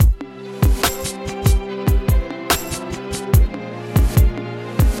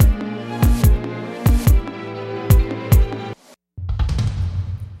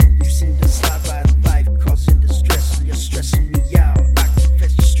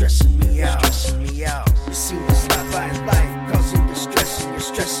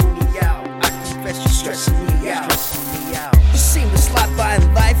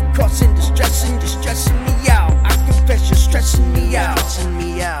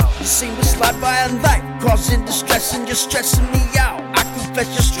You seem to slide by in life, causing distress and you're stressing me out. I confess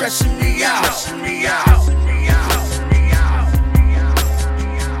you're stressing me out. Stressing me out. Stressing me out.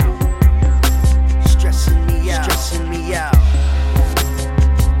 Stressing me out. Stressing me out.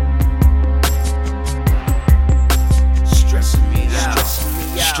 Stressing me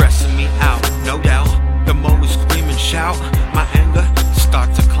out. Stressing me out, no doubt. The more we scream and shout, my anger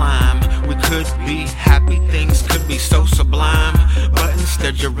start to climb. We could be happy, things could be so sublime, but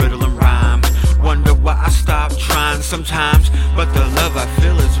instead you're riddle and rhyme. Wonder why I stop trying sometimes, but the love I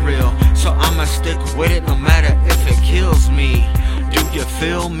feel is real, so I'ma stick with it no matter if it kills me. Do you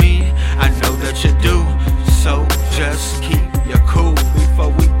feel me? I know that you do, so just keep your cool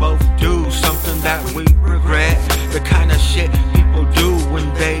before we both do something that we regret. The kind of shit people do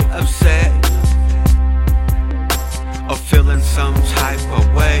when they upset or feeling some type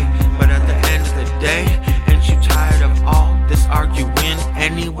of way. But at the end of the day, ain't you tired of all this arguing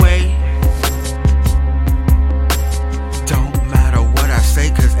anyway? Don't matter what I say,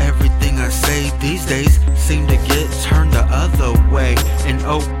 cause everything I say these days seem to get turned the other way. An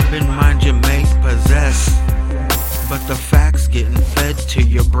open mind you may possess, but the facts getting fed to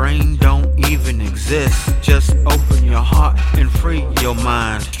your brain don't even exist. Just open your heart and free your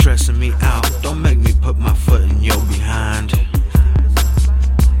mind. Stressing me out, don't make me put my foot in your behind.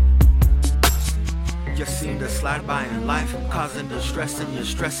 You seem to slide by in life, causing distress and you're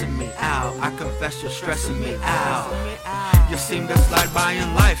stressing me out. I confess you're stressing me out. You seem to slide by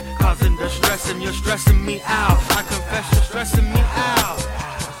in life, causing distress and you're stressing me out. I confess you're stressing me out.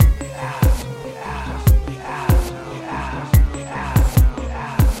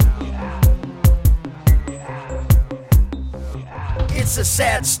 It's a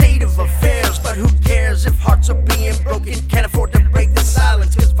sad state of affairs, but who cares if hearts are being broken? Can't afford to break the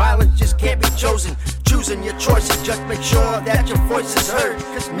silence, cause violence just can't be chosen. Choosing your choices, just make sure that your voice is heard,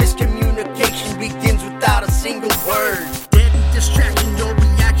 cause miscommunication begins without a single word. Dead distraction, your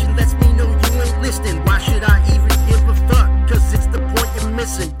reaction lets me know you ain't listening. Why should I even give a fuck? Cause it's the point you're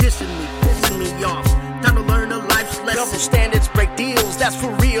missing. Dissing me, pissing me off. Time to learn a life's lesson. Double standard